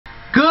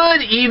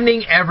Good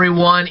evening,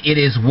 everyone. It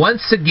is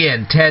once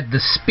again Ted the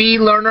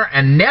Speed Learner,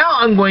 and now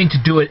I'm going to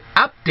do an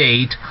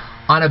update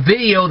on a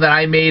video that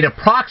I made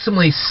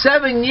approximately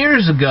 7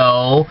 years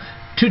ago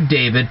to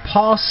David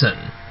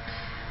Pawson.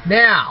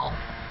 Now,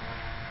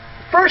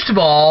 first of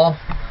all,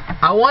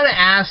 I want to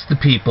ask the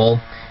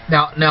people.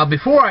 Now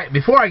before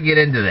I get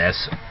into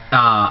this,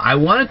 I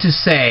wanted to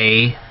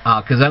say,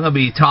 because I'm going to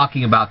be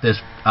talking about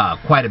this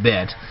quite a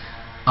bit.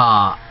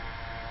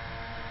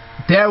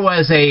 There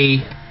was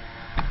a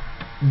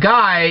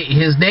guy,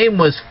 his name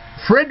was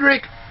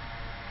Frederick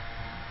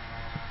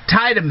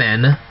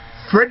Tiedemann,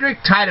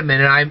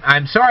 and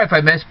I'm sorry if I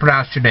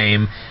mispronounced your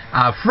name.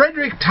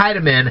 Frederick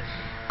Tiedemann,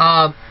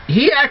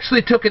 he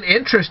actually took an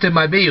interest in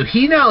my video.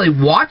 He not only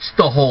watched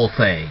the whole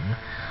thing,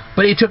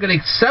 but he took an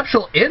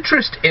exceptional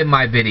interest in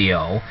my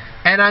video,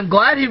 and I'm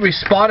glad he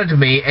responded to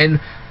me.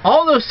 And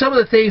although some of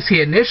the things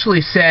he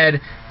initially said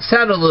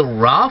sounded a little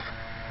rough,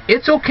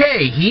 it's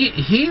okay.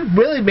 He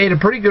really made a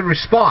pretty good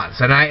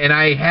response, and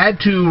I had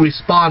to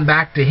respond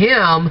back to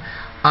him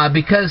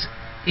because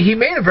he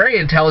made a very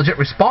intelligent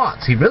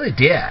response. He really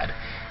did.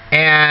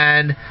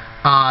 And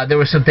there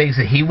were some things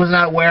that he was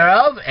not aware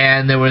of,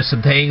 and there were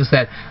some things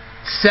that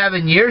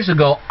 7 years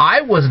ago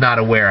I was not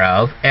aware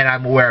of, and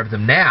I'm aware of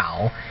them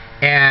now.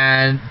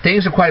 And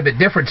things are quite a bit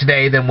different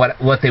today than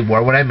what they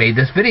were when I made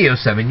this video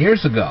 7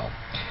 years ago.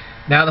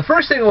 Now, the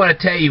first thing I want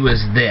to tell you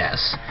is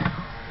this.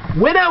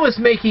 When I was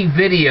making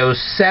videos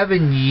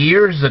 7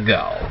 years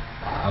ago,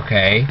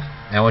 okay,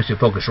 I want you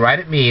to focus right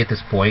at me at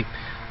this point.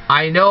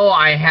 I know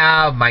I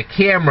have my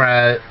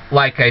camera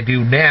like I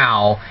do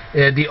now.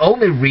 The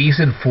only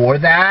reason for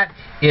that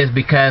is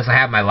because I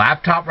have my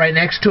laptop right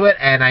next to it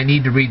and I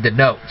need to read the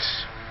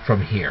notes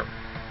from here.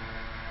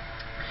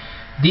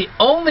 The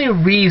only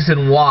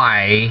reason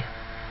why,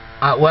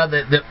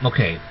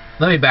 okay,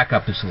 let me back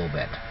up just a little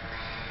bit.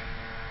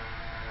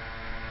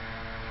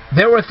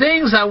 There were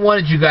things I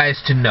wanted you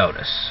guys to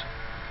notice.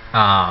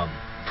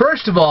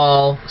 First of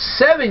all,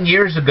 7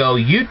 years ago,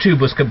 YouTube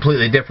was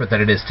completely different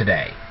than it is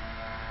today.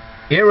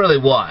 It really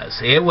was.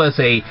 It was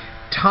a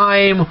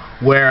time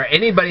where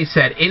anybody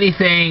said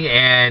anything,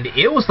 and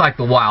it was like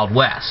the Wild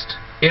West.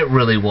 It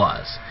really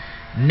was.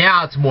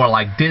 Now it's more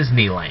like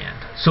Disneyland.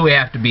 So we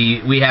have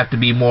to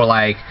be more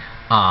like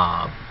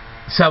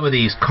some of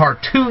these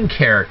cartoon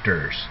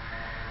characters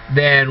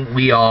than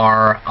we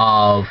are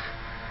of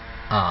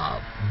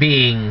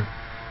being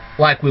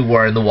like we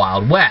were in the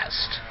Wild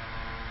West.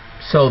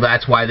 So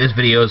that's why this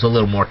video is a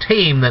little more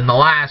tame than the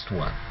last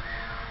one.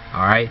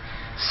 Alright.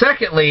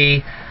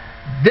 Secondly,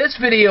 this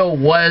video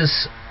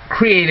was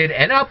created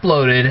and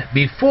uploaded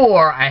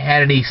before I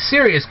had any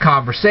serious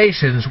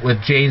conversations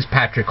with James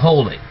Patrick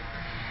Holding.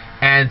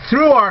 And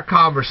through our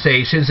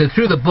conversations and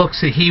through the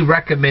books that he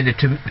recommended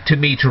to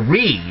me to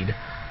read,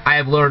 I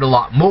have learned a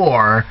lot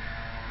more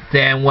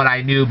than what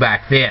I knew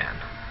back then.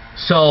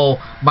 So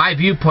my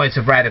viewpoints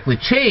have radically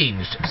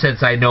changed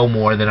since I know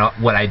more than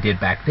what I did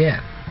back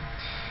then.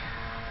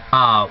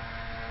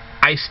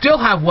 I still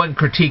have one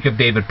critique of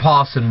David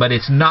Pawson, but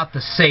it's not the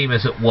same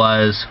as it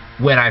was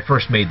when I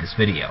first made this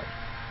video.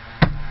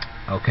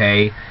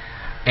 Okay?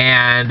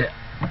 And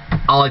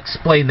I'll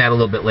explain that a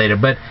little bit later.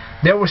 But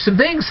there were some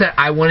things that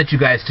I wanted you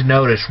guys to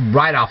notice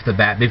right off the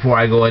bat before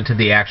I go into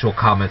the actual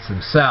comments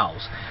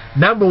themselves.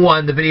 Number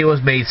one, the video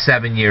was made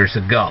 7 years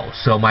ago,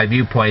 so my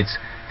viewpoints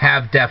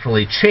have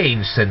definitely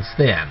changed since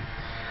then.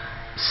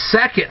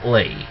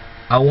 Secondly,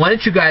 I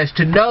wanted you guys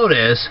to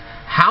notice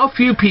how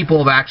few people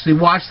have actually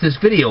watched this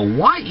video.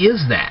 Why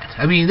is that?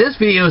 I mean, this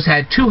video has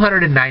had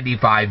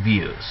 295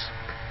 views.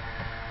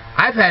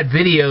 I've had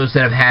videos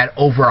that have had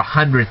over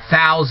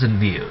 100,000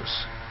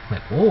 views.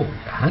 Like, whoa,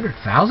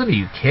 100,000? Are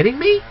you kidding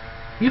me?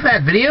 You've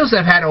had videos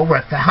that have had over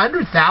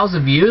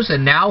 100,000 views,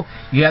 and now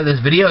you have this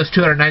video that's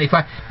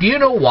 295. Do you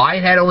know why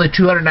it had only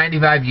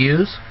 295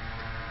 views?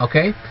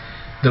 Okay?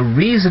 The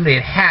reason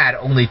it had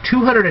only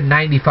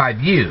 295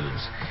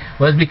 views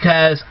was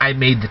because I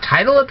made the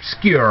title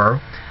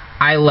obscure.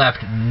 I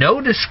left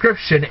no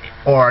description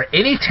or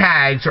any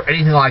tags or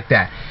anything like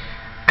that.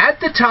 At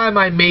the time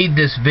I made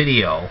this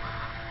video,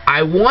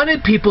 I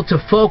wanted people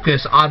to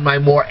focus on my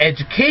more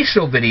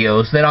educational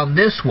videos than on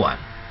this one.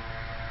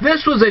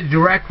 This was a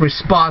direct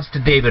response to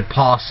David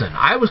Pawson.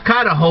 I was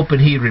kind of hoping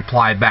he'd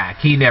reply back.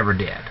 He never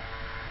did.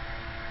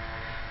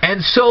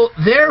 And so,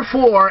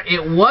 therefore,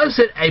 it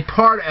wasn't a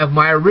part of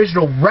my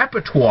original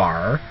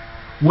repertoire,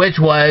 which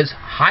was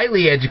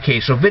highly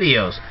educational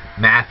videos.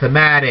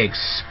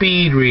 Mathematics,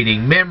 speed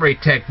reading, memory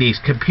techniques,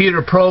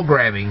 computer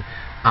programming,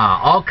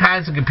 all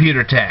kinds of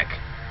computer tech,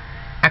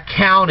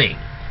 accounting.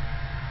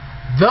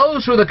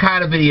 Those were the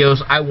kind of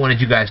videos I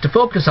wanted you guys to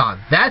focus on.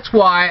 That's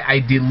why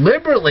I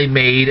deliberately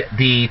made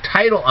the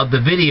title of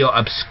the video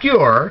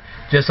obscure,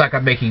 just like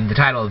I'm making the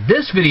title of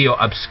this video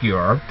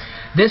obscure.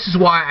 This is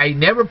why I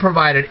never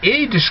provided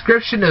any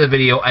description of the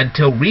video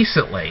until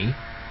recently.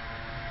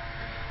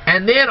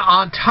 And then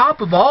on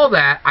top of all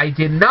that, I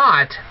did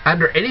not,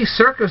 under any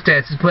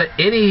circumstances, put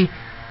any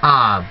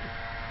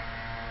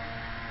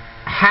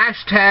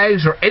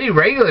hashtags or any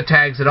regular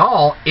tags at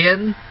all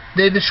in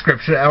the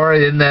description or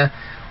in the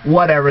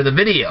whatever the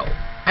video.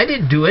 I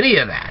didn't do any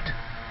of that.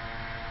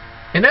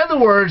 In other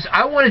words,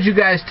 I wanted you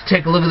guys to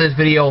take a look at this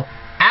video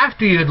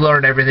after you had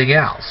learned everything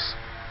else.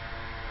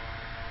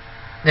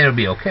 Then it'll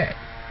be okay.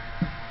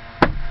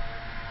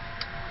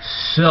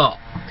 So,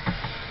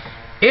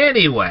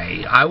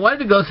 anyway, I wanted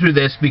to go through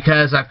this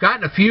because I've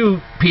gotten a few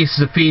pieces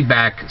of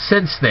feedback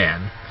since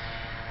then.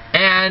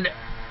 And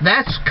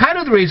that's kind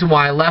of the reason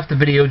why I left the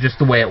video just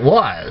the way it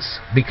was.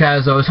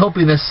 Because I was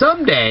hoping that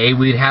someday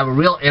we'd have a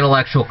real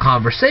intellectual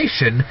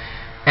conversation,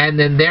 and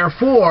then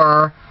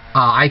therefore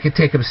I could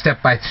take him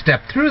step by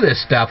step through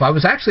this stuff. I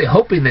was actually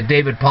hoping that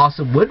David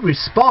Pawson would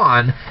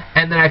respond,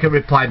 and then I could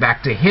reply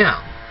back to him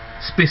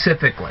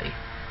specifically.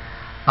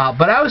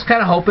 But I was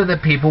kind of hoping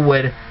that people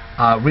would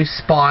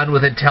respond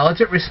with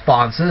intelligent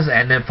responses,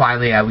 and then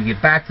finally I would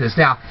get back to this.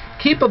 Now,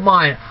 keep in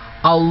mind,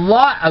 a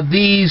lot of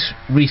these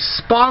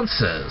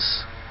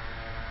responses,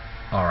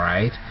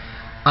 alright,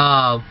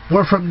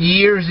 were from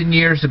years and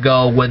years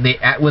ago when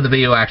the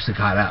video actually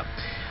caught up.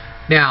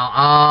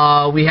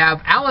 Now, we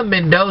have Alan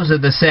Mendoza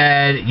that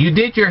said, "You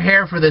did your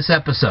hair for this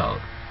episode."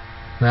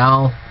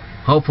 Well,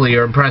 hopefully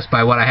you're impressed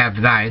by what I have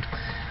tonight.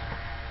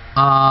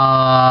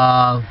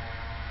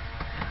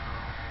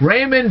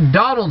 Raymond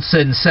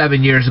Donaldson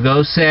 7 years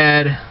ago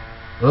said,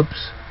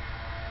 oops,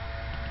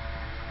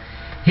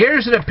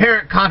 "Here's an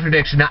apparent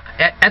contradiction." Now,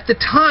 at the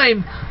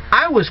time,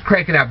 I was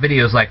cranking out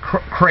videos like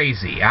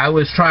crazy. I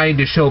was trying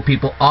to show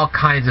people all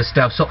kinds of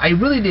stuff, so I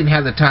really didn't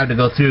have the time to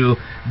go through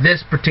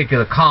this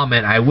particular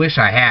comment. I wish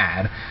I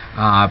had.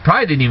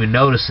 Probably didn't even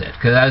notice it,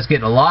 because I was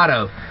getting a lot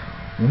of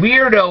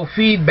weirdo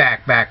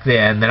feedback back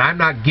then that I'm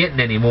not getting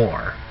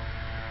anymore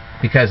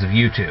because of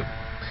YouTube.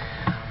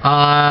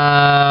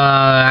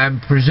 I'm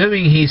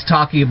presuming he's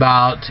talking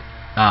about,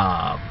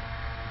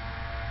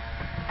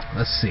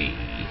 let's see,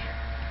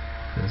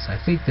 I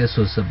think this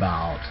was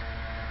about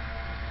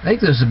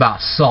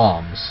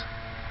Psalms.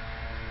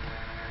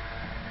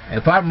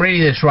 If I'm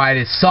reading this right,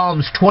 it's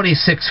Psalms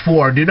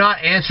 26:4. "Do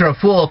not answer a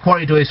fool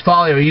according to his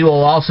folly, or you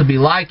will also be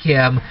like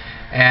him."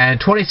 And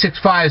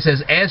 26:5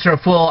 says, "Answer a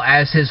fool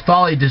as his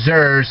folly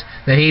deserves,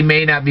 that he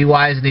may not be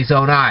wise in his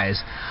own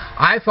eyes."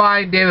 I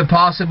find David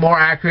Pawson more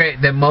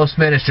accurate than most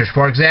ministers.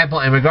 For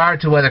example, in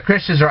regard to whether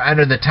Christians are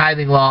under the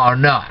tithing law or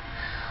not.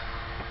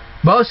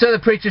 Most other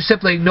preachers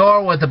simply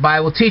ignore what the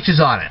Bible teaches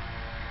on it.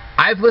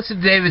 I've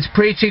listened to David's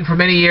preaching for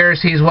many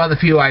years. He's one of the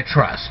few I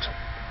trust.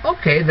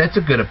 Okay, that's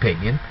a good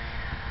opinion.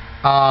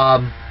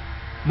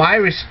 My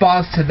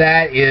response to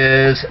that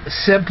is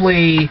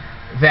simply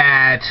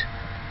that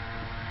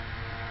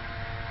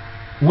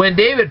when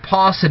David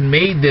Pawson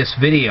made this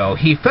video,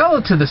 he fell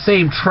into the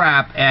same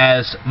trap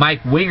as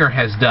Mike Winger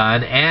has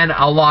done, and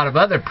a lot of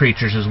other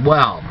preachers as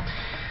well.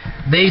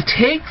 They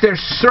take their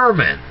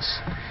sermons,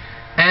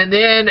 and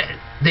then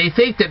they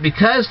think that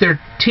because they're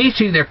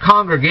teaching their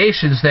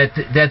congregations that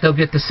they'll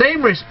get the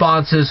same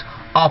responses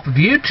off of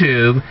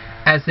YouTube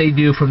as they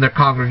do from their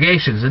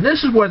congregations. And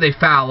this is where they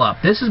foul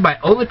up. This is my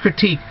only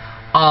critique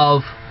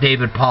of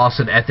David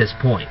Pawson at this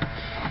point.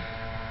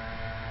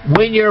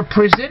 When you're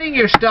presenting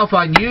your stuff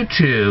on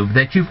YouTube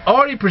that you've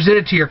already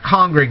presented to your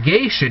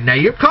congregation, now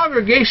your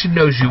congregation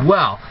knows you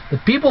well,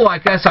 but people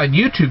like us on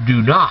YouTube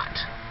do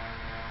not.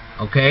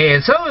 Okay,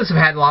 and some of us have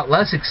had a lot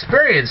less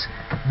experience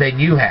than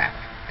you have.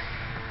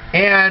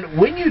 And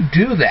when you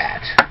do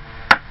that,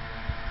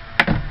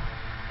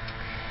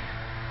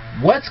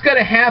 what's going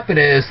to happen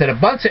is that a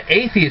bunch of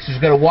atheists is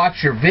going to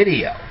watch your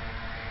video.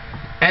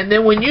 And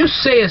then when you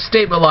say a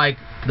statement like,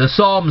 "The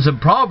Psalms and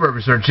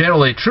Proverbs are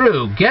generally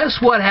true," guess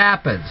what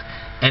happens?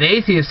 An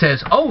atheist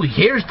says, "Oh,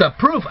 here's the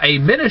proof. A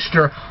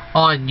minister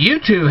on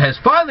YouTube has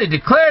finally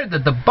declared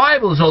that the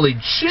Bible is only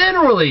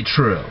generally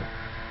true.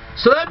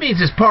 So that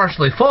means it's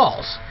partially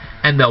false."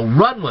 And they'll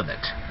run with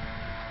it.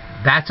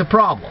 That's a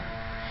problem.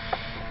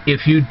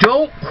 If you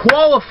don't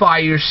qualify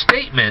your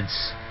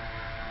statements,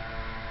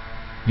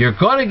 you're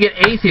going to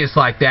get atheists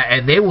like that,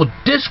 and they will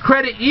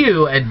discredit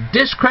you and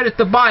discredit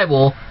the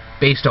Bible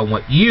based on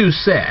what you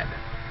said.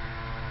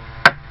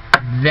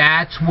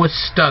 That's what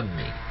stung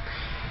me.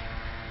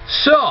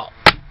 So,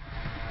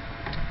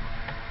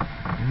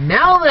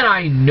 now that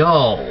I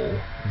know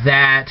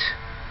that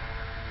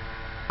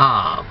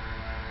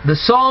the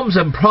Psalms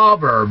and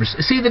Proverbs,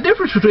 see, the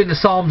difference between the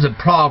Psalms and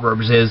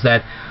Proverbs is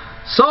that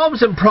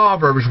Psalms and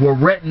Proverbs were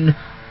written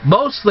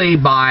mostly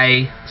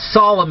by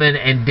Solomon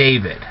and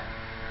David.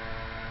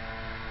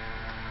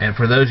 And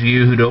for those of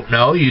you who don't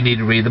know, you need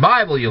to read the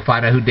Bible. You'll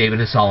find out who David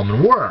and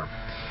Solomon were.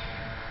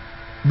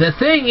 The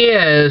thing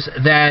is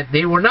that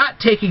they were not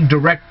taking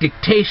direct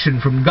dictation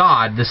from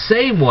God the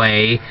same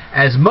way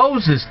as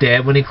Moses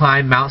did when he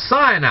climbed Mount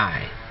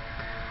Sinai.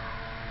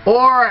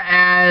 Or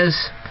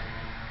as,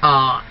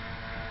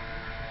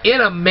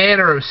 in a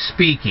manner of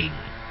speaking,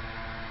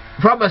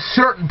 from a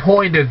certain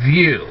point of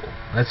view.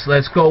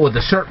 Let's go with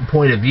a certain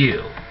point of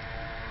view,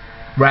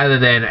 rather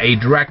than a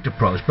direct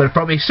approach. But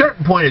from a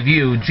certain point of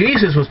view,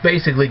 Jesus was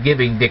basically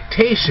giving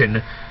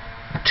dictation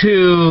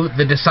to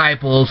the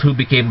disciples who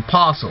became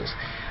apostles.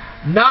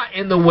 not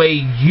in the way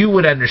you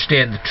would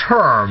understand the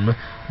term,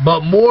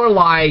 but more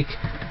like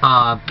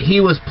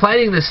he was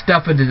planting this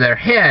stuff into their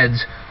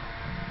heads.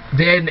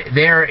 Then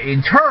there,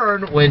 in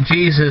turn, when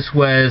Jesus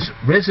was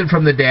risen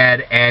from the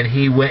dead and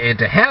he went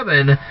into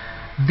heaven,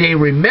 they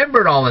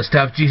remembered all this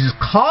stuff. Jesus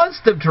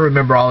caused them to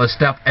remember all this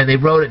stuff, and they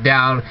wrote it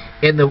down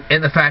in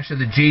the fashion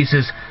that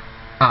Jesus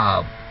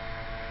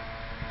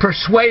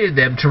persuaded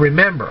them to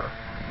remember.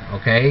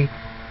 Okay,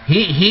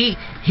 he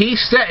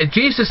said,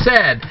 Jesus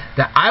said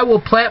that I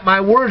will plant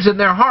my words in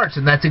their hearts,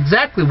 and that's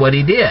exactly what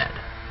he did.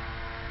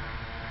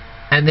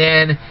 And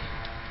then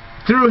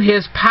through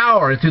his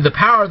power, through the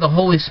power of the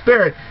Holy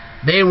Spirit,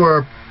 they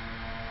were,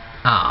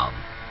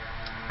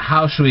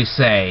 how should we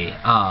say,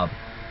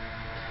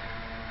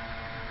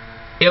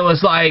 it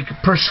was like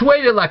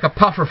persuaded like a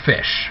puffer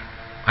fish.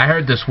 I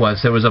heard this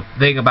once. There was a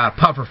thing about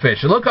puffer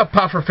fish. Look up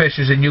puffer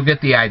fishes and you'll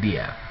get the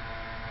idea.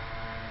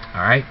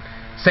 Alright?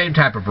 Same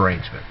type of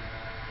arrangement.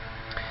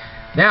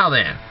 Now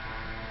then,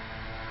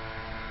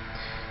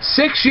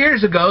 6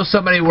 years ago,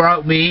 somebody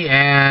wrote me,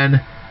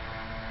 and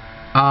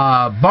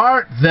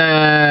Bart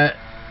the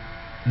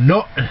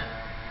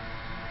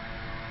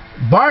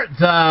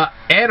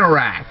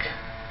Anorak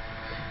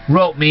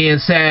wrote me and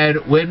said,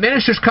 when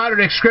ministers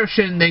contradict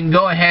Scripture, then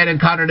go ahead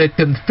and contradict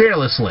them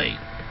fearlessly.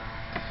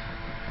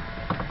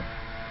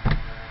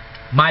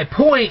 My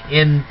point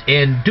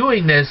in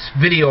doing this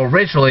video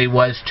originally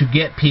was to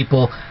get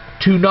people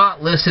to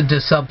not listen to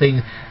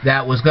something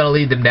that was going to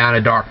lead them down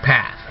a dark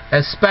path,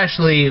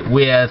 especially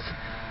with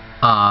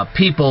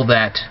people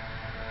that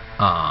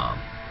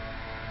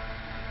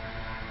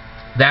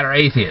are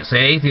atheists.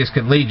 Atheists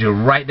can lead you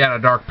right down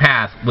a dark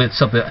path with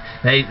something.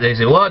 They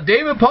say, well,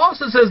 David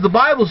Pawson says the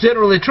Bible's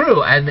generally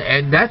true,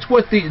 and that's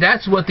what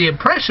the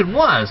impression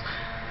was.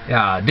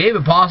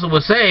 David Pawson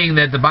was saying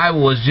that the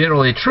Bible was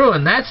generally true,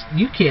 and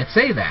you can't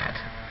say that.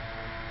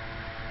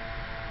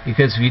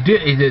 Because if you do,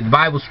 the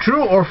Bible's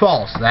true or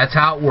false. That's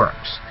how it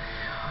works.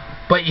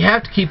 But you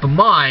have to keep in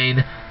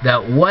mind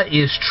that what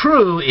is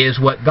true is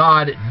what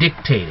God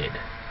dictated.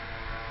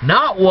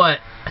 Not what...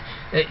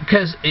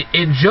 Because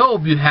in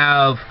Job you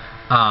have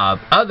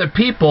other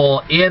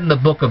people in the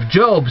book of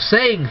Job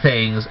saying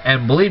things,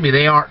 and believe me,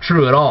 they aren't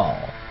true at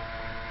all.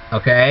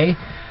 Okay?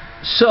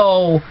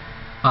 So,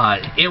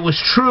 it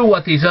was true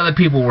what these other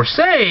people were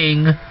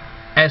saying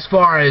as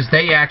far as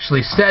they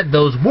actually said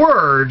those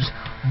words,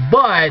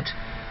 but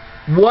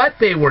what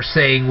they were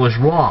saying was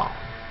wrong.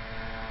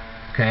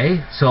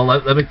 Okay? So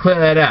let me clear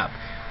that up.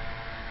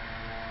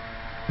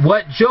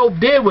 What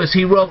Job did was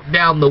he wrote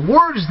down the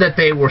words that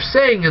they were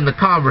saying in the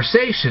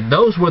conversation.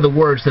 Those were the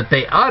words that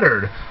they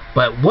uttered,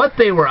 but what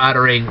they were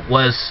uttering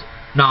was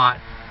not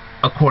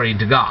according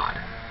to God.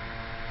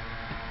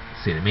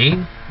 See what I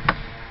mean?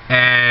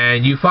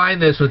 And you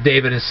find this with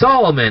David and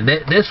Solomon.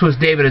 This was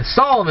David and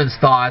Solomon's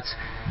thoughts,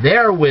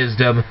 their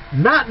wisdom,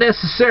 not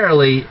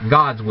necessarily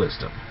God's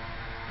wisdom.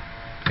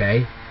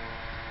 Okay?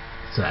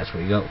 So that's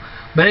where you go.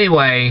 But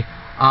anyway,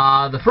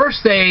 the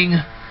first thing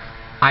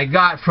I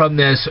got from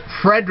this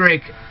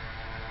Frederick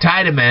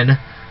Tiedemann,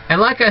 and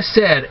like I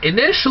said,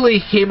 initially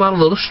he came on a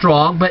little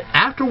strong, but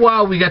after a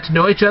while we got to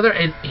know each other,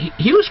 and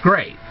he was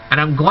great. And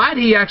I'm glad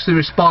he actually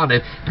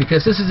responded,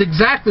 because this is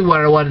exactly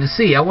what I wanted to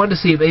see. I wanted to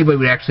see if anybody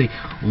would actually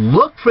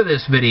look for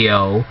this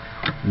video,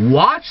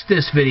 watch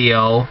this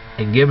video,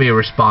 and give me a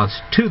response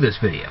to this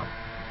video.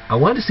 I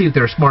wanted to see if they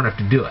were smart enough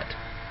to do it.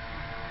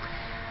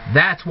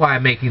 That's why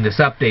I'm making this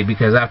update,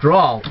 because after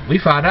all, we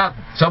found out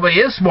somebody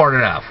is smart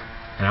enough.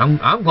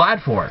 And I'm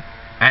glad for it.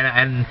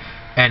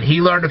 And he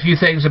learned a few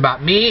things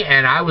about me,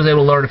 and I was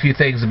able to learn a few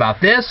things about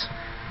this.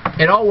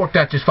 It all worked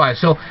out just fine.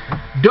 So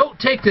don't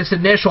take this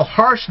initial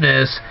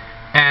harshness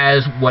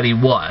as what he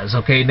was.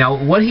 Okay,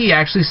 now what he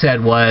actually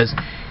said was,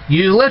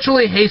 you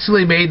literally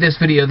hastily made this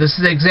video. This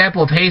is an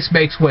example of haste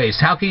makes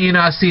waste. How can you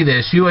not see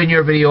this? You and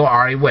your video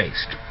are a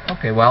waste.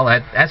 Okay, well,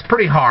 that's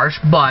pretty harsh,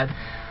 but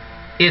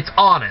it's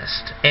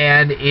honest.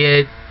 And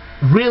it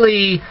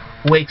really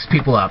wakes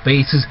people up. And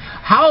he says,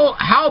 how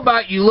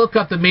about you look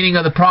up the meaning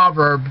of the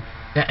proverb?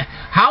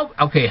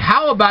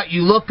 How about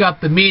you look up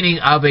the meaning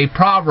of a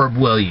proverb,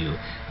 will you?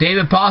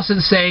 David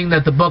Pawson saying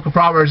that the book of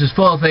Proverbs is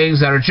full of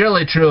things that are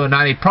generally true and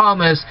not a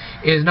promise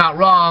is not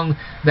wrong.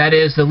 That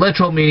is the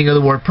literal meaning of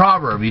the word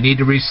proverb. You need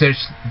to research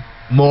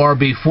more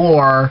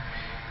before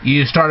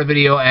you start a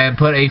video and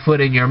put a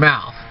foot in your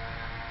mouth.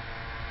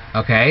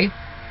 Okay?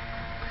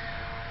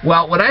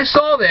 Well, when I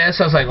saw this,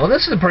 I was like, well,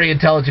 this is a pretty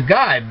intelligent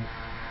guy.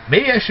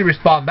 Maybe I should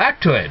respond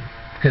back to him,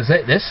 because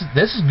this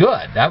is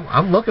good.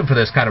 I'm looking for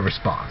this kind of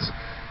response.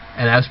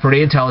 And that was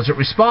pretty intelligent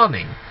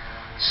responding.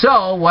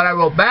 So, what I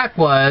wrote back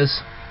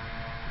was,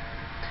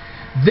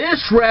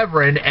 this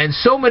reverend and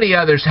so many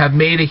others have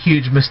made a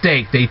huge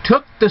mistake. They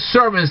took the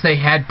sermons they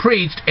had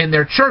preached in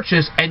their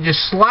churches and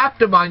just slapped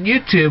them on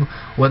YouTube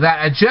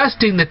without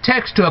adjusting the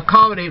text to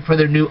accommodate for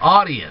their new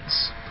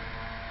audience.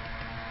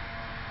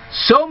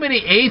 So many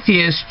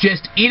atheists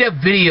just eat up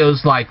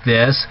videos like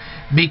this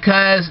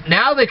because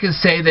now they can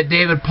say that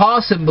David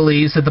Pawson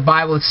believes that the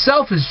Bible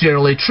itself is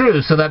generally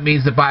true, so that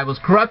means the Bible is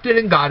corrupted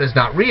and God is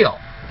not real.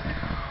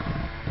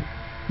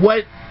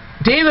 What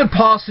David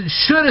Pawson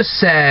should have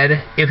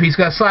said, if he's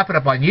going to slap it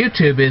up on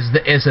YouTube,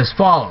 is as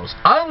follows.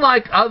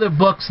 Unlike other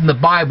books in the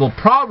Bible,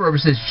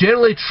 Proverbs is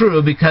generally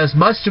true because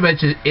much of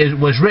it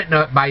was written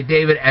by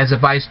David as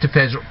advice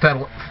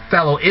to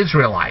fellow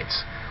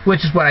Israelites,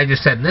 which is what I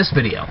just said in this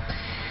video.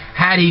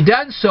 Had he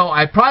done so,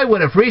 I probably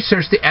would have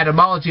researched the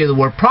etymology of the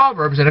word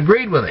Proverbs and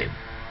agreed with him.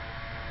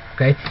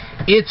 Okay?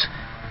 It's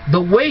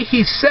the way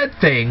he said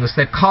things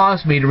that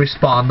caused me to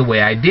respond the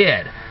way I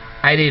did.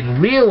 I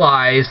didn't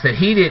realize that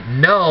he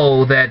didn't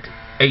know that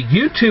a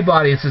YouTube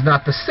audience is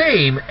not the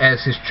same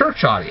as his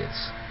church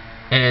audience.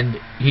 And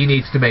he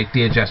needs to make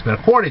the adjustment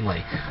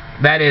accordingly.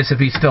 That is, if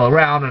he's still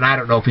around, and I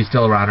don't know if he's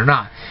still around or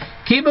not.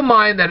 Keep in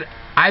mind that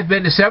I've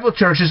been to several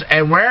churches,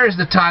 and rare is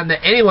the time that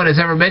anyone has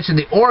ever mentioned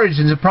the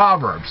origins of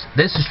Proverbs.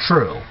 This is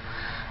true.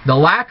 The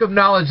lack of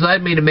knowledge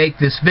led me to make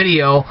this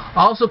video.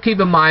 Also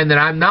keep in mind that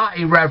I'm not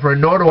a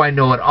reverend, nor do I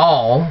know it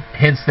all.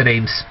 Hence the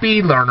name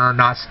Speed Learner,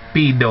 not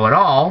Speed Know It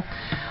All.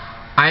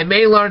 I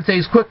may learn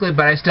things quickly,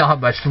 but I still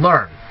have much to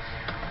learn.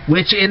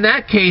 Which, in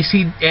that case,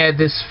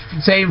 this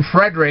same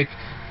Frederick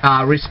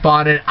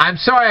responded, I'm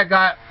sorry I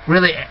got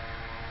really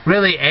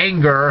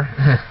anger.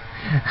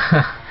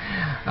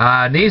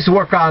 Needs to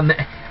work on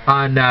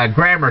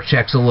grammar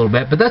checks a little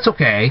bit, but that's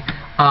okay.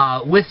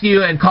 With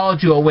you and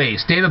called you a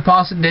waste. David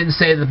Pawson didn't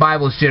say the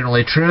Bible is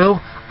generally true.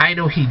 I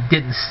know he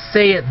didn't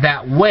say it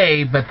that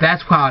way, but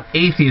that's how an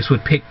atheist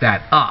would pick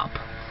that up.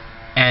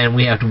 And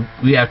we have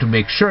to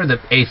make sure that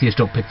atheists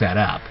don't pick that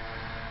up.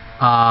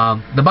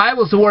 The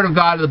Bible is the Word of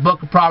God. The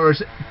book of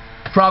Proverbs,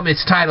 from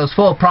its title, is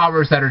full of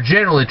proverbs that are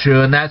generally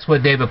true, and that's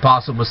what David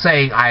Pawson was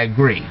saying. I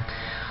agree.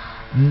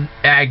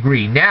 I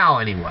agree now,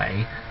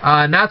 anyway.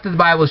 Not that the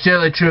Bible is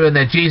generally true and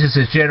that Jesus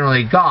is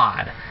generally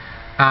God.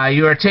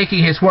 You are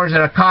taking his words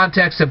out of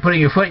context and putting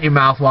your foot in your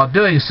mouth while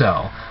doing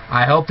so.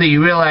 I hope that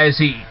you realize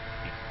he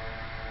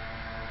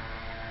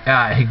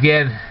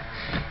again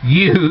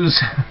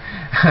use.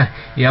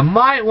 You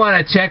might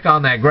want to check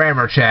on that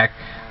grammar check.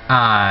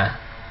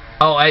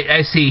 Oh,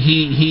 I see.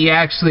 He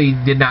actually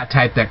did not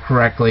type that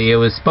correctly. It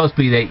was supposed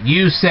to be that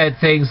you said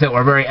things that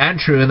were very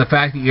untrue, and the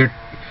fact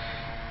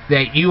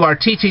that you are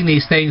teaching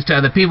these things to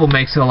other people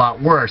makes it a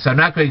lot worse. I'm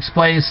not going to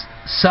explain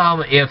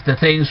some if the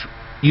things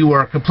you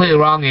were completely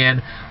wrong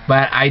in,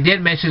 but I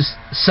did mention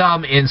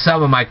some in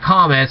some of my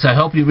comments. I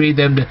hope you read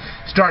them to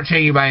start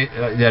changing my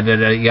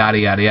yada yada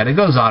yada. It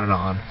goes on and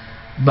on.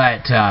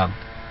 But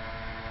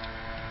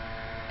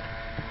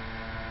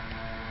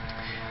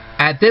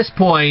at this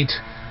point,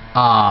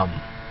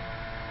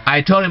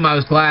 I told him I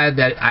was glad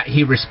that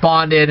he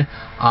responded.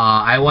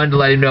 I wanted to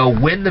let him know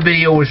when the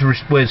video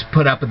was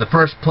put up in the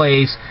first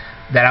place,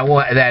 that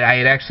I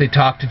had actually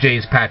talked to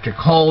James Patrick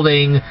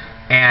Holding,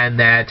 and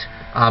that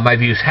my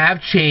views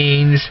have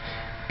changed,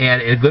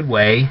 and in a good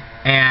way.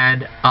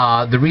 And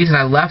the reason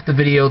I left the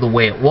video the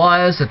way it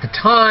was at the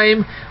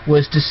time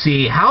was to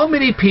see how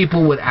many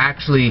people would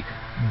actually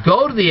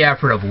go to the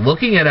effort of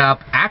looking it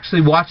up,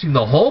 actually watching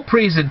the whole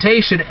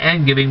presentation,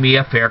 and giving me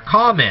a fair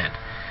comment.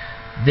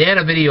 Then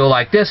a video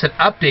like this, an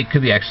update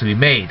could actually be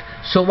made.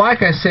 So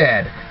like I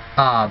said,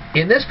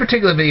 in this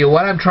particular video,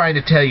 what I'm trying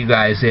to tell you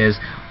guys is,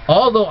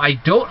 although I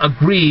don't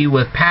agree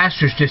with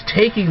pastors just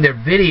taking their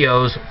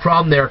videos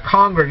from their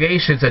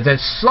congregations and then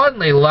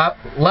suddenly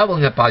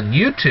leveling up on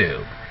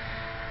YouTube,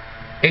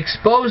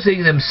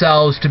 exposing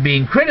themselves to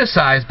being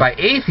criticized by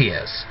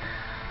atheists,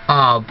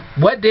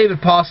 what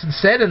David Pawson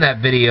said in that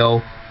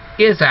video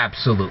is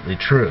absolutely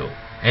true.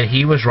 And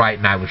he was right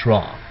and I was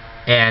wrong.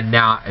 And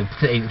now,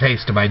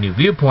 thanks to my new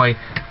viewpoint,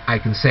 I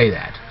can say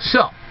that.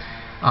 So,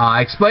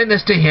 I explained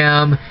this to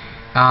him.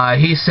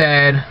 He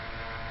said,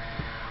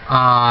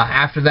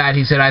 after that,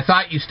 he said, I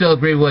thought you still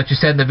agree with what you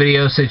said in the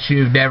video since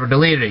you've never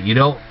deleted it. You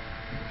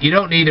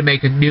don't need to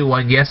make a new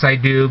one. Yes, I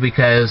do,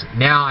 because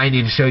now I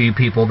need to show you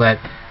people that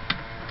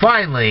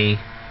finally,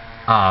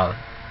 not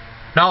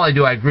only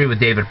do I agree with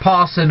David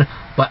Pawson,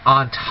 but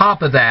on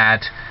top of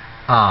that,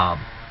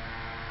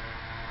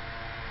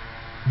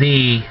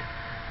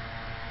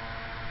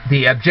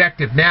 the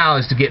objective now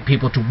is to get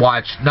people to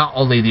watch not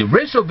only the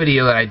original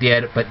video that I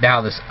did, but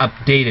now this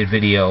updated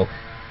video,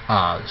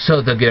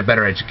 so they'll get a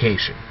better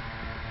education.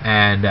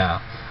 And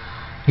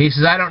he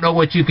says, I don't know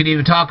what you could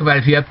even talk about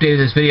if you updated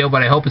this video,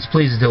 but I hope it's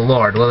pleasing to the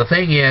Lord. Well, the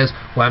thing is,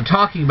 what I'm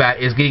talking about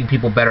is getting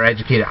people better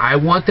educated. I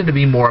want them to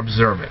be more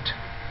observant.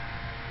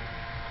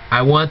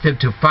 I want them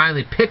to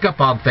finally pick up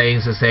on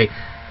things and say,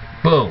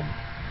 boom.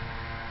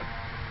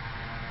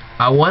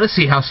 I want to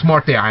see how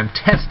smart they are. I'm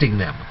testing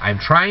them. I'm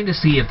trying to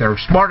see if they're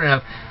smart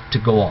enough to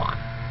go on.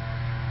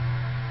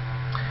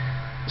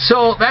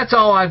 So that's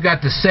all I've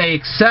got to say,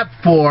 except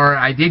for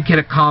I did get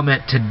a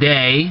comment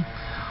today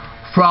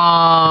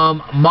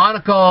from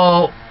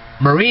Monaco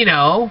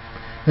Marino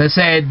that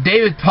said,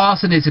 David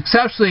Pawson is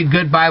exceptionally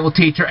good Bible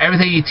teacher.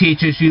 Everything he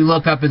teaches, you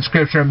look up in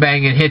Scripture and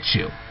bang, it hits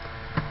you.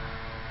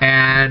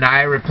 And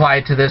I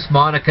replied to this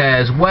Monica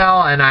as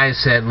well, and I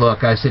said,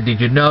 look, I said, did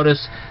you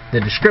notice the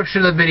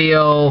description of the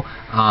video,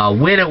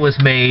 when it was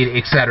made,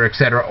 etc.,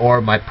 etc.,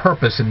 or my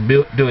purpose in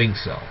doing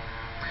so?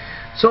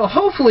 So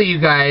hopefully you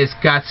guys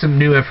got some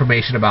new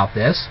information about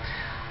this.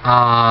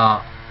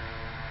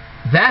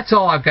 That's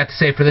all I've got to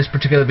say for this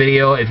particular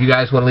video. If you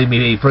guys want to leave me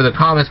any further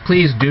comments,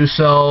 please do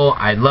so.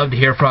 I'd love to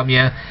hear from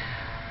you.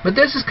 But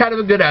this is kind of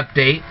a good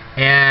update,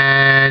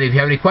 and if you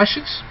have any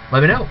questions,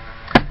 let me know.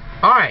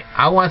 Alright,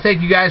 I want to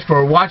thank you guys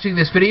for watching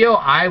this video.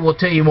 I will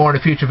tell you more in a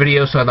future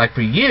video, so I'd like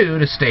for you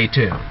to stay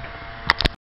tuned.